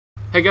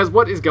Hey guys,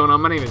 what is going on?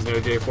 My name is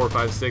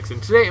NoJ456,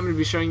 and today I'm going to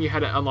be showing you how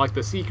to unlock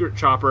the secret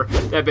chopper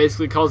that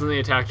basically calls in the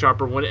attack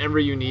chopper whenever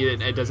you need it.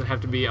 It doesn't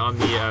have to be on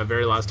the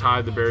very last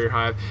hive, the barrier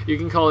hive. You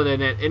can call it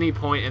in at any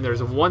point, and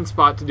there's one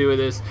spot to do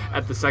this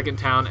at the second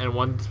town, and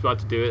one spot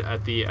to do it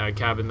at the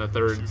cabin, the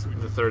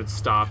third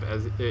stop,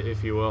 as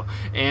if you will.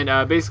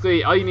 And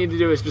basically, all you need to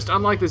do is just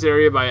unlock this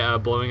area by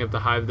blowing up the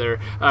hive there.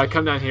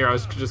 Come down here. I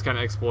was just kind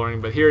of exploring,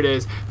 but here it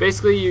is.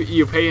 Basically,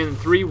 you pay in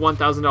three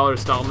 $1,000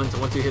 installments,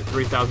 and once you hit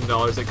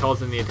 $3,000, it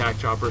calls in the attack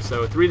chopper.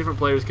 So 3 different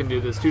players can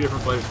do this, 2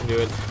 different players can do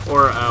it,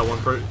 or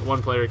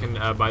one player can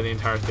buy the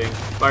entire thing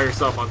by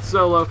yourself on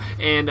solo.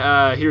 And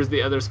here's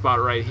the other spot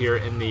right here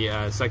in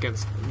the second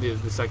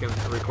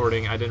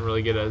recording. I didn't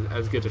really get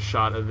as good a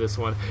shot of this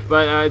one,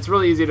 but it's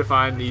really easy to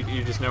find.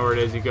 You just know where it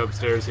is. You go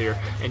upstairs here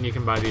and you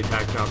can buy the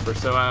attack chopper.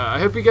 So I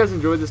hope you guys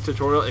enjoyed this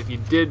tutorial. If you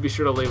did, be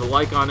sure to leave a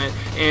like on it,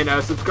 and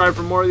subscribe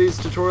for more of these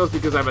tutorials,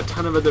 because I have a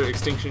ton of other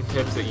extinction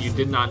tips that you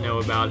did not know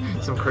about,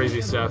 some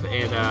crazy stuff,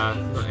 and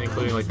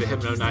including like the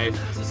hypno knife,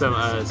 some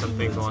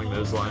things along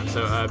those lines.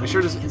 So be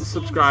sure to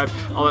subscribe.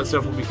 All that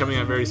stuff will be coming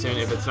out very soon.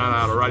 If it's not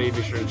out already,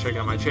 be sure to check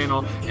out my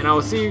channel, and I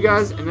will see you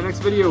guys in the next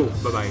video.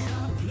 Bye bye.